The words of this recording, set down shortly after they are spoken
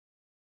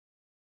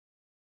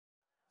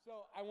So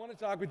I want to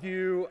talk with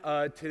you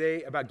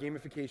today about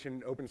gamification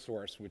and open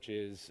source, which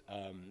is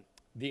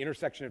the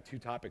intersection of two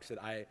topics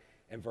that I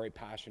am very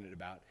passionate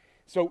about.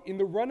 So in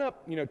the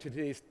run-up, to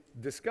today's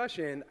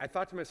discussion, I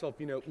thought to myself,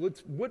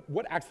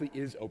 what actually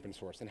is open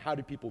source, and how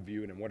do people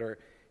view it, and what are,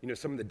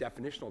 some of the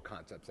definitional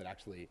concepts that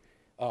actually,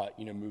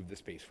 move the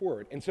space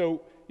forward. And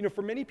so,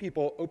 for many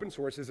people, open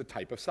source is a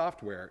type of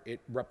software. It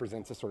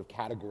represents a sort of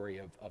category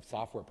of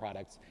software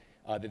products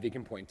that they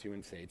can point to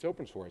and say it's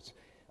open source.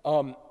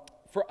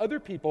 For other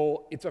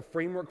people, it's a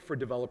framework for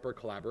developer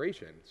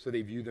collaboration. So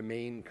they view the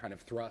main kind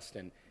of thrust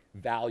and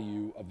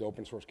value of the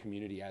open source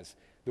community as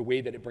the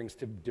way that it brings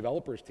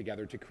developers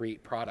together to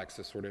create products,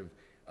 a sort of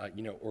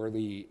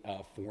early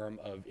form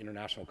of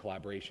international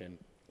collaboration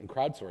and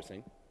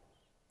crowdsourcing.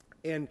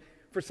 And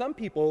for some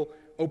people,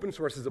 open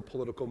source is a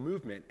political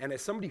movement. And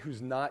as somebody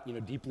who's not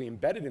deeply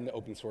embedded in the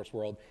open source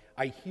world,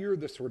 I hear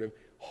the sort of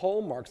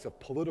hallmarks of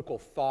political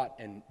thought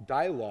and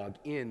dialogue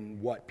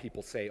in what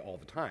people say all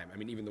the time. I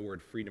mean, even the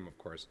word freedom, of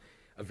course,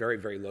 a very,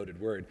 very loaded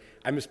word.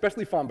 I'm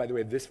especially fond, by the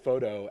way, of this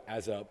photo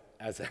as a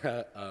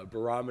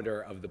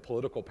barometer of the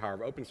political power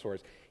of open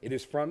source. It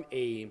is from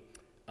a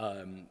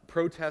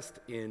protest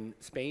in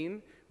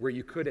Spain where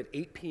you could, at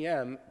 8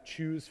 p.m.,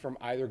 choose from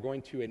either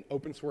going to an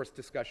open source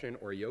discussion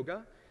or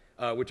yoga,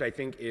 which I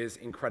think is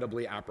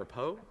incredibly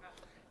apropos.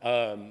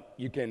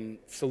 You can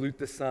salute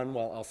the sun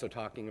while also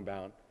talking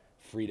about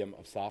freedom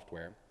of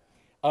software.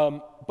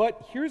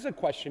 But here's a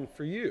question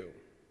for you,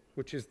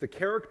 which is the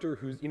character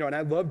who's, and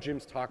I love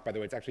Jim's talk, by the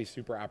way, it's actually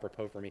super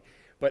apropos for me,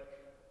 but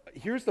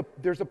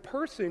there's a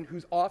person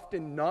who's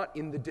often not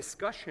in the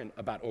discussion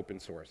about open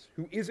source,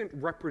 who isn't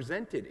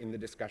represented in the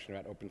discussion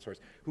about open source,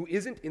 who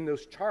isn't in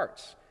those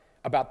charts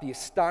about the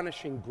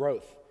astonishing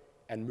growth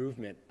and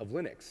movement of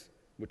Linux,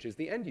 which is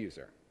the end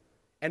user.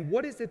 And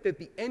what is it that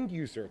the end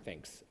user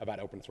thinks about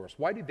open source?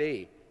 Why do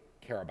they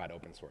care about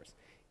open source?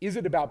 Is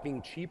it about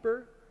being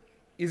cheaper?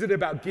 Is it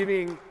about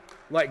giving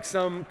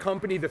some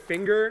company the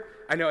finger?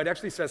 I know it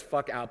actually says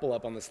fuck Apple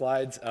up on the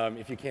slides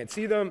if you can't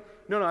see them.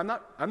 No, I'm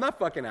not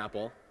fucking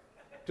Apple,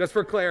 just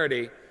for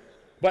clarity.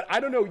 But I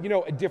don't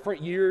know, at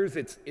different years,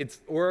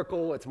 it's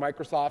Oracle, it's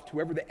Microsoft,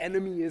 whoever the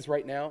enemy is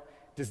right now.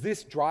 Does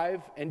this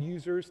drive end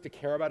users to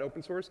care about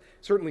open source?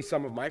 Certainly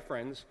some of my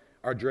friends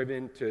are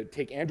driven to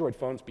take Android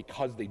phones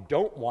because they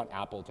don't want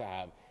Apple to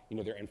have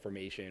their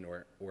information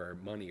or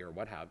money or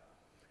what have.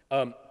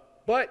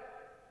 But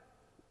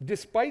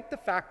despite the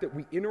fact that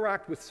we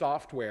interact with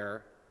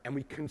software and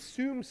we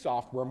consume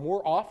software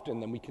more often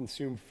than we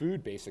consume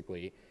food,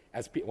 basically,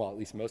 well, at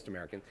least most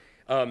Americans,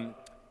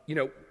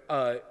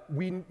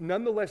 we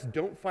nonetheless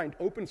don't find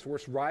open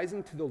source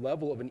rising to the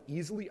level of an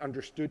easily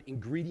understood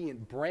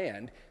ingredient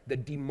brand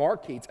that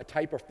demarcates a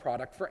type of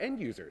product for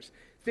end users.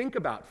 Think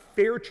about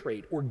fair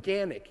trade,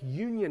 organic,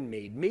 union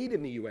made, made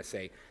in the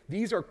USA.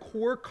 These are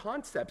core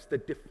concepts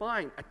that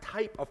define a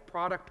type of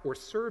product or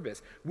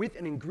service with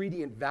an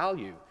ingredient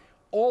value.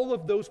 All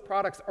of those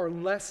products are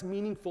less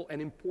meaningful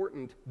and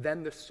important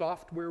than the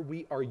software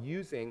we are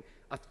using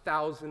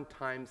 1,000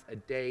 times a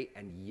day,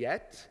 and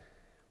yet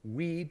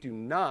we do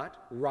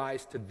not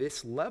rise to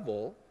this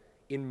level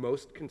in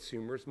most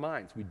consumers'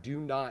 minds. We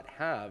do not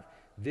have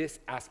this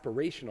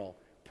aspirational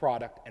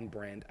product and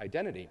brand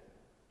identity.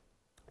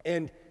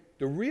 And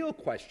the real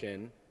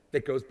question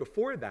that goes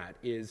before that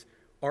is,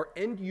 are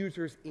end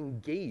users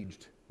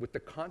engaged with the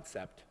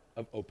concept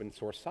of open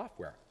source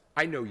software?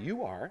 I know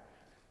you are.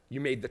 You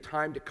made the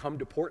time to come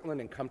to Portland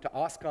and come to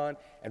OSCON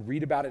and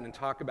read about it and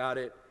talk about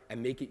it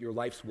and make it your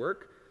life's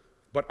work.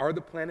 But are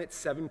the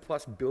planet's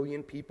 7+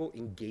 billion people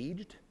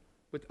engaged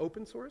with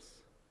open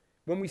source?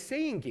 When we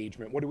say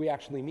engagement, what do we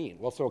actually mean?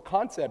 Well, so a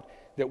concept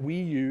that we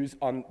use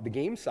on the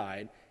game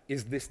side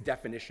is this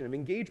definition of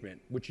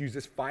engagement, which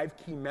uses 5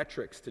 key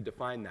metrics to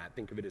define that.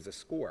 Think of it as a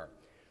score.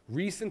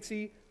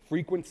 Recency,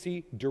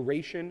 frequency,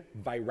 duration,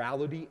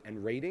 virality,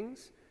 and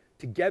ratings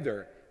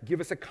together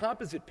give us a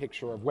composite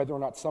picture of whether or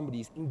not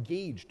somebody's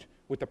engaged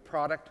with a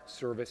product,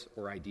 service,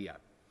 or idea.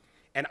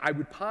 And I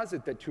would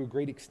posit that to a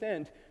great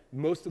extent,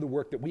 most of the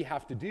work that we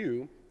have to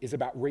do is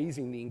about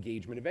raising the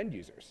engagement of end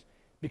users.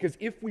 Because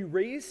if we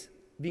raise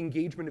the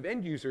engagement of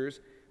end users,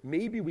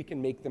 maybe we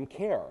can make them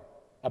care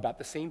about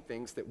the same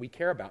things that we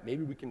care about.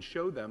 Maybe we can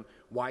show them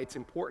why it's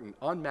important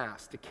en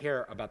masse to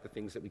care about the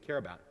things that we care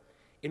about.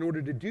 In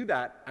order to do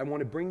that, I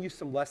want to bring you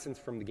some lessons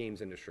from the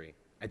games industry.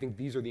 I think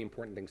these are the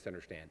important things to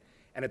understand.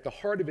 And at the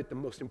heart of it, the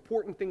most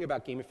important thing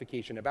about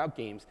gamification, about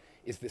games,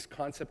 is this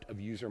concept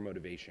of user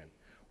motivation.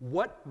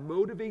 What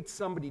motivates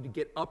somebody to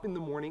get up in the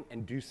morning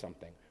and do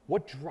something?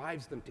 What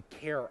drives them to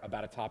care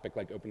about a topic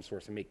like open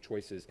source and make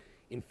choices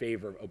in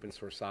favor of open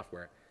source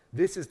software?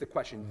 This is the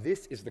question.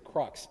 This is the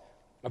crux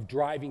of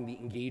driving the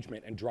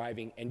engagement and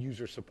driving end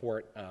user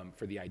support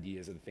for the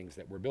ideas of the things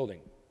that we're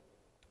building.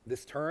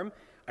 This term,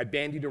 I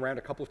bandied around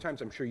a couple of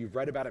times. I'm sure you've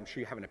read about it. I'm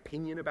sure you have an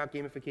opinion about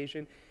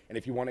gamification. And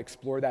if you want to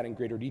explore that in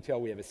greater detail,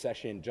 we have a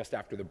session just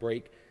after the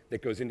break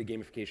that goes into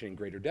gamification in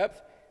greater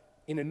depth.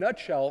 In a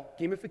nutshell,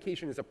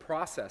 gamification is a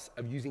process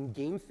of using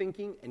game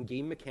thinking and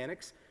game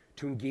mechanics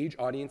to engage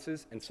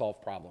audiences and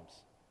solve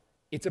problems.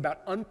 It's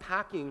about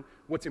unpacking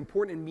what's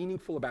important and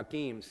meaningful about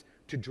games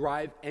to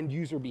drive end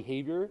user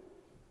behavior,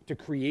 to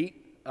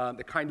create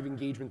the kind of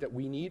engagement that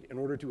we need in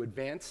order to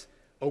advance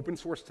open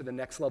source to the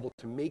next level,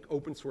 to make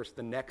open source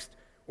the next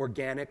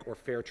organic or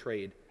fair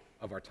trade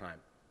of our time.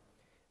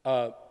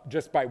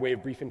 Just by way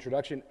of brief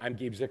introduction, I'm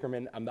Gabe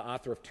Zichermann. I'm the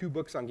author of 2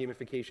 books on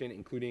gamification,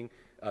 including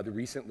the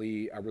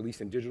recently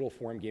released in digital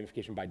form,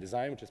 Gamification by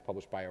Design, which is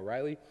published by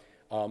O'Reilly.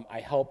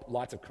 I help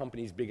lots of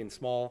companies, big and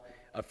small,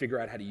 figure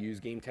out how to use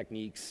game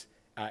techniques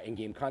and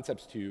game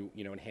concepts to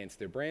enhance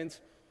their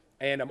brands.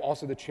 And I'm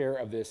also the chair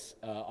of this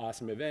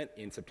awesome event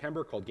in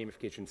September called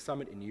Gamification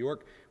Summit in New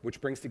York, which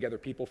brings together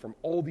people from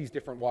all these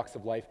different walks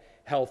of life,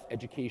 health,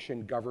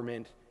 education,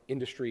 government,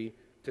 industry,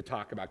 to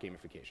talk about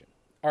gamification.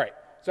 All right,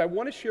 so I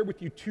want to share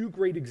with you 2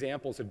 great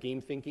examples of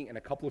game thinking and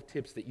a couple of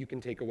tips that you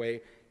can take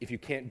away if you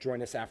can't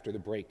join us after the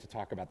break to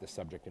talk about this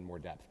subject in more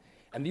depth.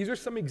 And these are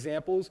some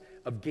examples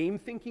of game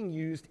thinking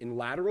used in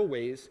lateral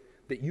ways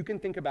that you can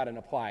think about and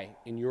apply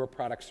in your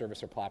product,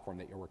 service, or platform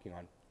that you're working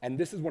on. And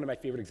this is one of my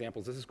favorite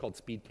examples. This is called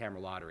speed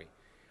camera lottery.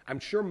 I'm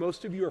sure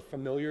most of you are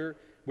familiar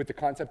with the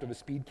concept of a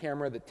speed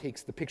camera that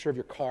takes the picture of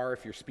your car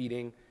if you're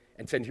speeding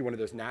and sends you one of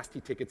those nasty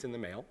tickets in the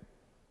mail.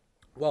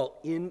 Well,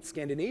 in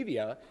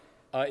Scandinavia,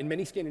 in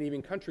many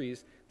Scandinavian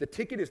countries, the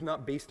ticket is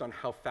not based on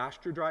how fast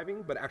you're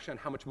driving, but actually on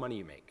how much money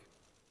you make.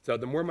 So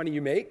the more money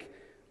you make,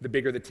 the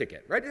bigger the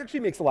ticket, right? It actually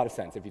makes a lot of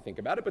sense if you think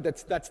about it, but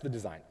that's the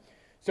design.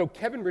 So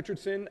Kevin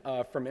Richardson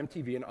from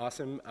MTV, an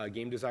awesome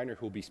game designer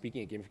who will be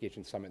speaking at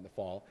Gamification Summit in the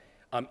fall,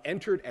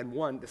 entered and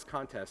won this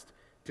contest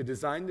to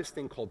design this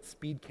thing called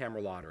speed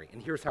camera lottery.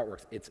 And here's how it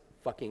works. It's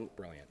fucking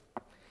brilliant.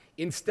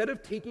 Instead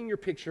of taking your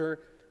picture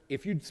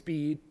if you'd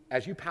speed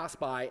as you pass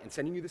by and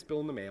sending you this bill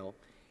in the mail,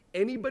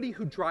 anybody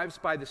who drives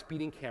by the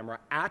speeding camera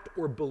at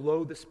or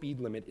below the speed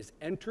limit is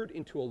entered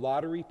into a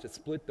lottery to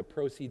split the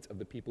proceeds of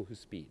the people who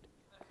speed.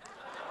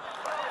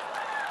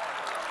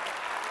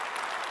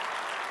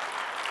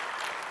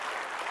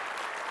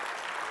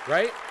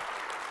 Right?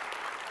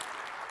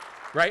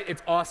 Right?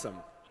 It's awesome.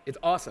 It's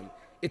awesome.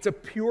 It's a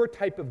pure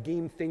type of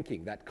game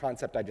thinking, that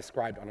concept I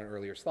described on an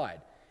earlier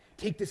slide.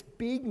 Take this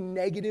big,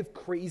 negative,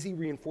 crazy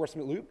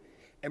reinforcement loop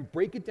and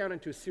break it down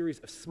into a series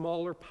of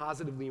smaller,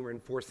 positively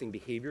reinforcing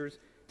behaviors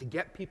to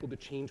get people to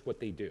change what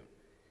they do.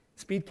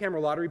 Speed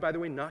camera lottery, by the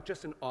way, not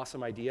just an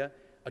awesome idea,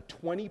 a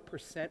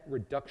 20%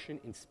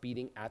 reduction in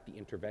speeding at the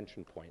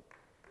intervention point.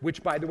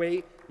 Which, by the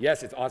way,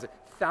 yes, it's awesome.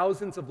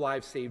 Thousands of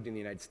lives saved in the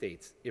United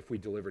States if we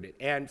delivered it.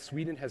 And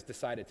Sweden has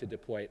decided to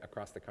deploy it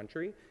across the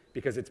country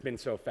because it's been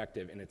so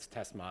effective in its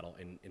test model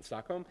in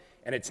Stockholm.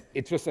 And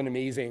it's just an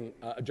amazing,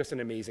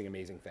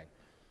 amazing thing.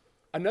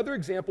 Another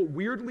example,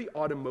 weirdly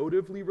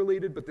automotively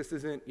related, but this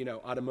isn't,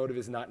 automotive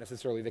is not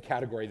necessarily the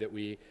category that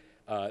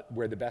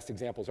where the best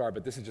examples are,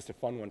 but this is just a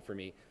fun one for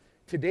me.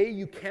 Today,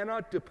 you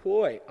cannot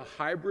deploy a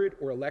hybrid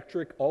or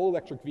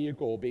all-electric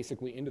vehicle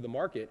basically into the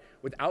market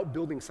without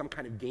building some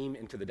kind of game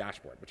into the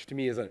dashboard, which to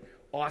me is an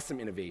awesome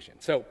innovation.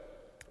 So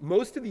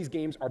most of these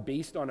games are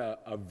based on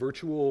a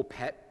virtual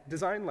pet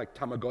design, like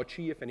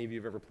Tamagotchi, if any of you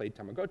have ever played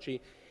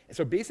Tamagotchi. And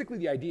so basically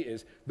the idea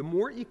is the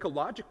more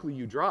ecologically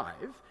you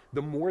drive,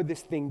 the more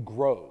this thing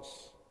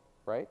grows.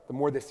 Right? The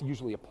more this,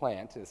 usually a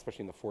plant,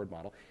 especially in the Ford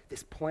model,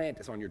 this plant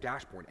is on your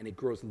dashboard and it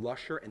grows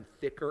lusher and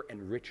thicker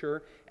and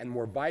richer and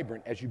more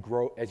vibrant as you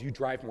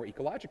drive more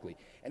ecologically.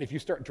 And if you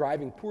start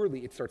driving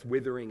poorly, it starts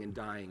withering and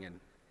dying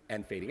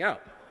and fading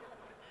out.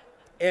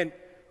 And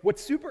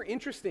what's super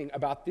interesting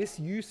about this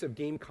use of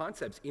game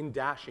concepts in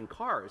dash and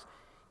cars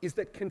is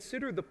that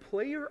consider the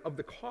player of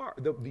the car,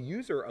 the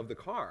user of the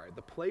car,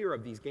 the player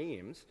of these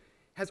games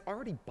has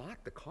already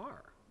bought the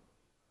car.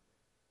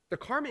 The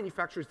car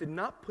manufacturers did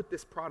not put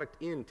this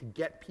product in to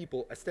get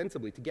people,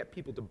 ostensibly, to get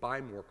people to buy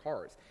more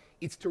cars.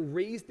 It's to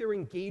raise their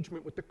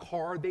engagement with the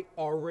car they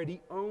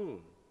already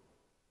own.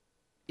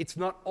 It's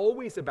not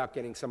always about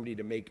getting somebody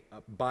to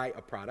buy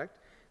a product.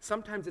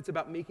 Sometimes it's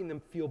about making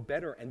them feel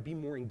better and be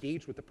more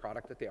engaged with the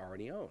product that they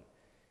already own.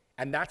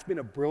 And that's been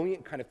a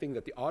brilliant kind of thing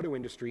that the auto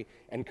industry,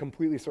 and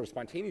completely sort of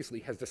spontaneously,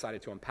 has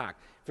decided to unpack.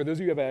 For those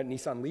of you who have a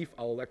Nissan Leaf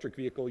all-electric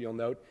vehicle, you'll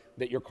note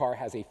that your car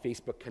has a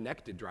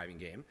Facebook-connected driving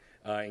game,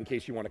 in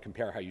case you want to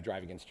compare how you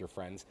drive against your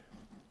friends.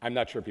 I'm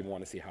not sure people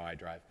want to see how I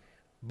drive.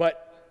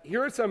 But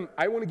here are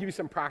I want to give you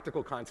some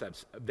practical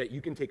concepts that you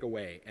can take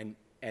away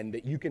and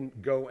that you can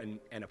go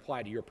and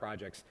apply to your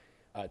projects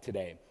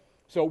today.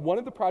 So one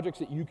of the projects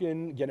that you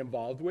can get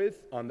involved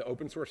with on the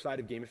open source side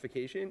of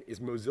gamification is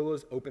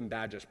Mozilla's Open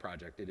Badges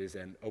project. It is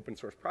an open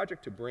source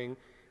project to bring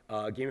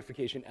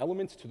gamification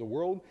elements to the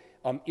world.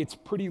 It's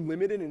pretty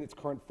limited in its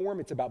current form.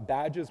 It's about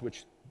badges,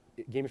 which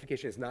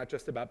gamification is not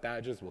just about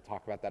badges. We'll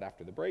talk about that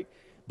after the break.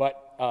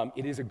 But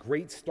it is a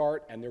great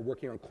start, and they're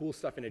working on cool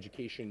stuff in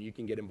education. You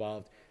can get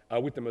involved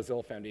with the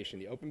Mozilla Foundation,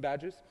 the Open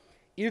Badges.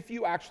 If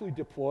you actually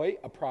deploy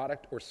a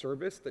product or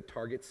service that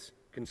targets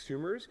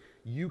consumers,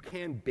 you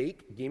can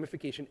bake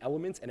gamification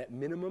elements and at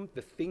minimum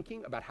the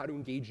thinking about how to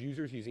engage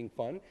users using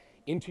fun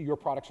into your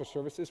products or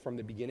services from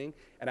the beginning,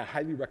 and I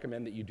highly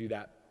recommend that you do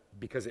that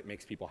because it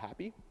makes people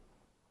happy.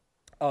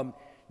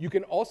 You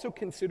can also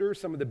consider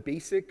some of the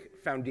basic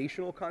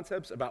foundational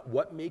concepts about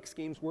what makes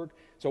games work.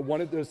 So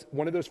one of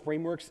those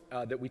frameworks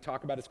that we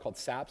talk about is called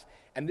SAPS,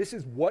 and this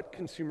is what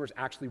consumers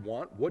actually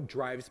want, what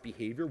drives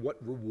behavior, what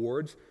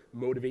rewards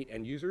motivate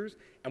end users,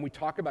 and we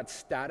talk about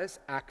status,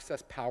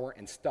 access, power,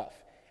 and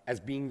stuff as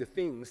being the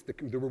things,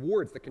 the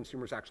rewards that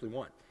consumers actually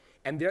want.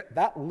 And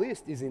that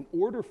list is in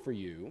order for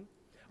you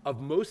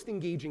of most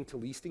engaging to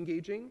least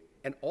engaging,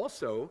 and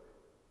also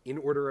in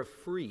order of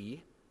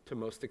free to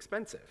most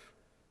expensive,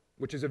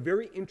 which is a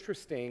very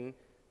interesting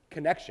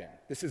connection.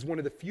 This is one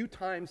of the few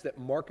times that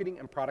marketing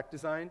and product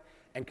design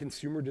and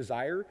consumer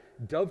desire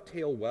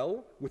dovetail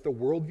well with the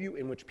worldview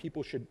in which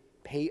people should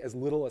pay as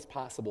little as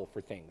possible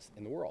for things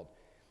in the world.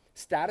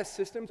 Status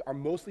systems are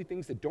mostly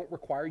things that don't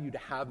require you to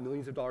have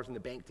millions of dollars in the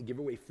bank to give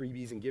away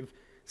freebies and give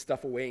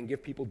stuff away and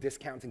give people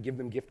discounts and give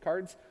them gift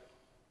cards.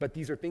 But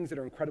these are things that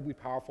are incredibly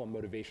powerful and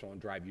motivational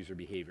and drive user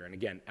behavior. And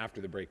again, after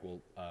the break,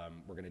 we're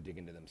going to dig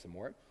into them some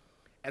more.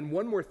 And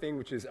one more thing,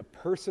 which is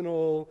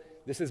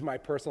this is my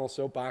personal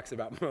soapbox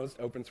about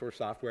most open source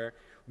software,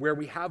 where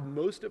we have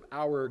most of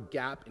our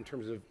gap in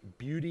terms of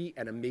beauty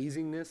and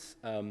amazingness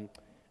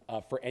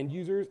for end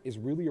users is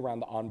really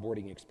around the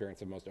onboarding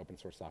experience of most open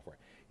source software.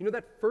 You know,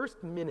 that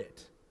first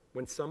minute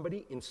when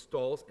somebody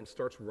installs and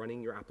starts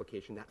running your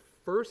application, that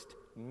first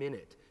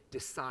minute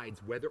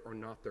decides whether or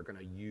not they're going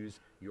to use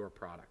your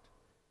product.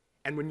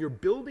 And when you're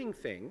building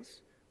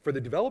things for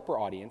the developer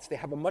audience, they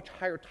have a much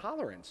higher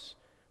tolerance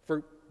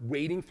for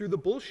wading through the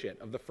bullshit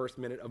of the first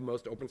minute of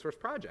most open source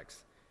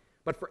projects.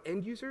 But for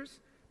end users,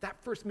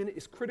 that first minute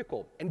is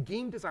critical. And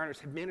game designers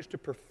have managed to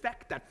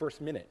perfect that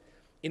first minute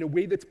in a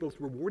way that's both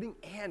rewarding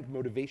and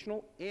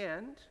motivational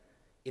and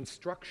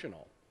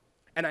instructional.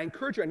 And I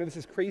encourage you, I know this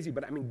is crazy,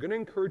 but I'm going to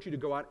encourage you to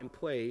go out and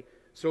play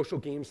social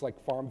games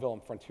like Farmville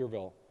and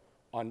Frontierville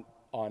on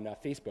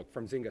Facebook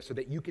from Zynga so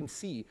that you can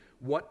see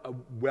what a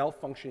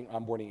well-functioning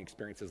onboarding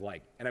experience is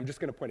like. And I'm just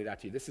going to point it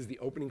out to you. This is the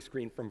opening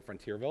screen from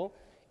Frontierville.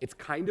 It's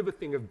kind of a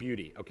thing of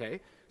beauty, okay?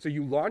 So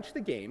you launch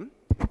the game,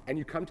 and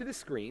you come to the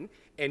screen,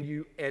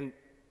 and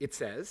it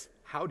says,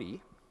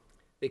 "Howdy,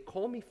 they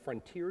call me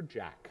Frontier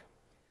Jack.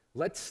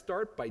 Let's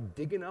start by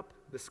digging up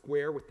the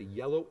square with the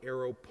yellow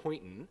arrow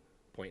pointing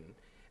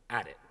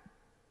at it."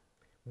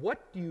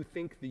 What do you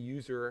think the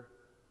user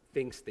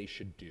thinks they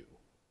should do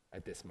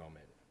at this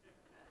moment?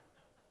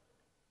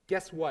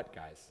 Guess what,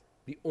 guys?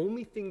 The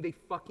only thing they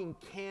fucking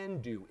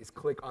can do is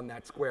click on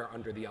that square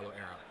under the yellow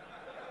arrow.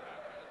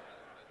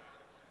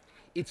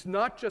 It's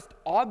not just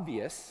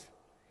obvious,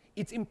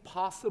 it's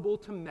impossible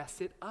to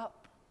mess it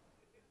up.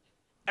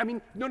 I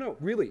mean, no,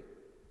 really.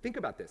 Think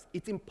about this.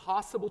 It's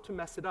impossible to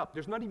mess it up.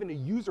 There's not even a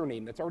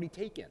username that's already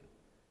taken.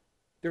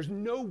 There's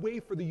no way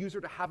for the user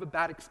to have a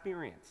bad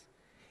experience.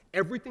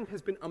 Everything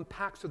has been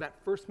unpacked so that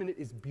first minute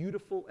is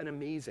beautiful and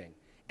amazing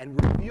and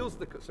reveals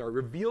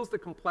the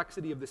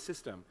complexity of the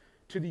system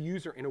to the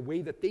user in a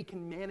way that they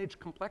can manage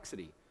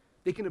complexity.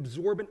 They can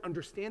absorb and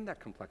understand that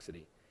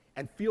complexity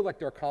and feel like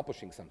they're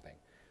accomplishing something.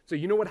 So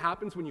you know what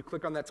happens when you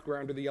click on that square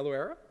under the yellow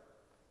arrow?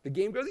 The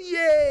game goes,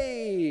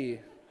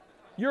 "Yay!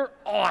 You're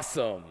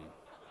awesome!"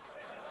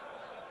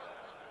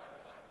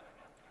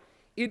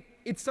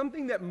 It's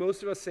something that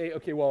most of us say,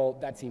 okay, well,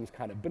 that seems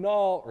kind of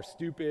banal or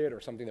stupid or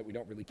something that we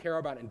don't really care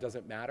about and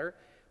doesn't matter.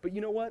 But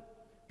you know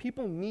what?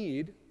 People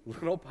need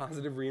little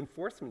positive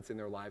reinforcements in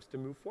their lives to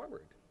move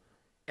forward.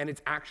 And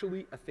it's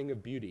actually a thing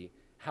of beauty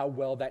how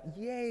well that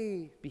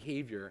yay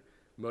behavior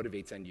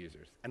motivates end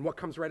users. And what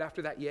comes right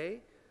after that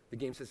yay? The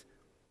game says,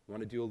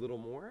 "Want to do a little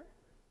more?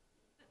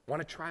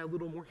 Want to try a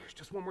little more? Here's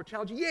just one more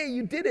challenge. Yay,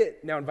 you did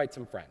it! Now invite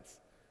some friends,"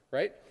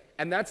 right?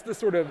 And that's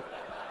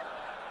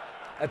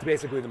that's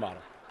basically the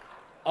model.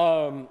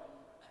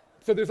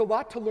 So there's a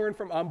lot to learn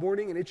from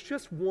onboarding, and it's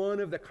just one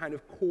of the kind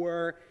of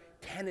core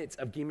tenets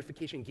of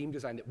gamification game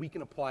design that we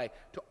can apply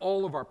to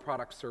all of our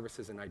products,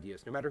 services, and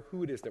ideas, no matter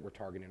who it is that we're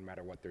targeting, no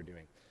matter what they're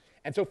doing.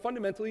 And so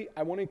fundamentally,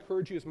 I want to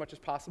encourage you as much as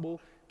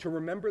possible to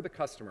remember the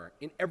customer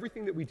in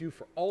everything that we do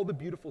for all the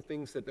beautiful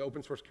things that the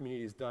open source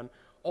community has done,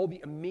 all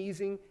the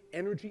amazing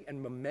energy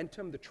and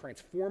momentum, the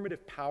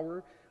transformative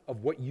power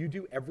of what you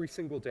do every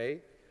single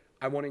day.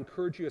 I want to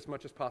encourage you as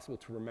much as possible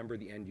to remember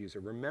the end user.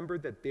 Remember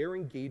that their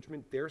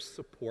engagement, their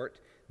support,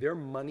 their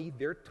money,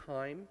 their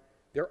time,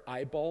 their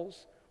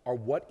eyeballs are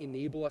what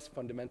enable us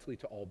fundamentally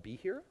to all be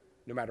here,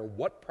 no matter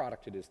what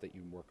product it is that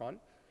you work on.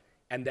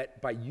 And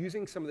that by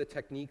using some of the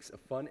techniques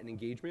of fun and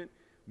engagement,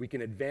 we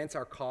can advance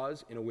our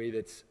cause in a way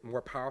that's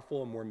more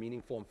powerful and more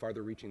meaningful and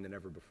farther reaching than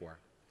ever before.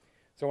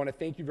 So I want to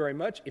thank you very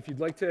much. If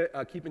you'd like to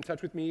keep in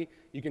touch with me,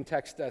 you can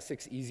text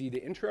 6EASY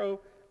to intro.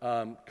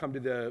 Come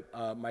to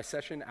my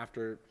session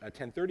after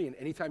 10:30, and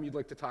anytime you'd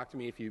like to talk to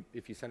me,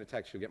 if you send a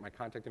text, you'll get my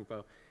contact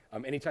info.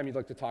 Anytime you'd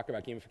like to talk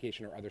about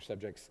gamification or other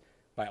subjects,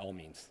 by all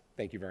means.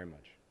 Thank you very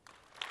much.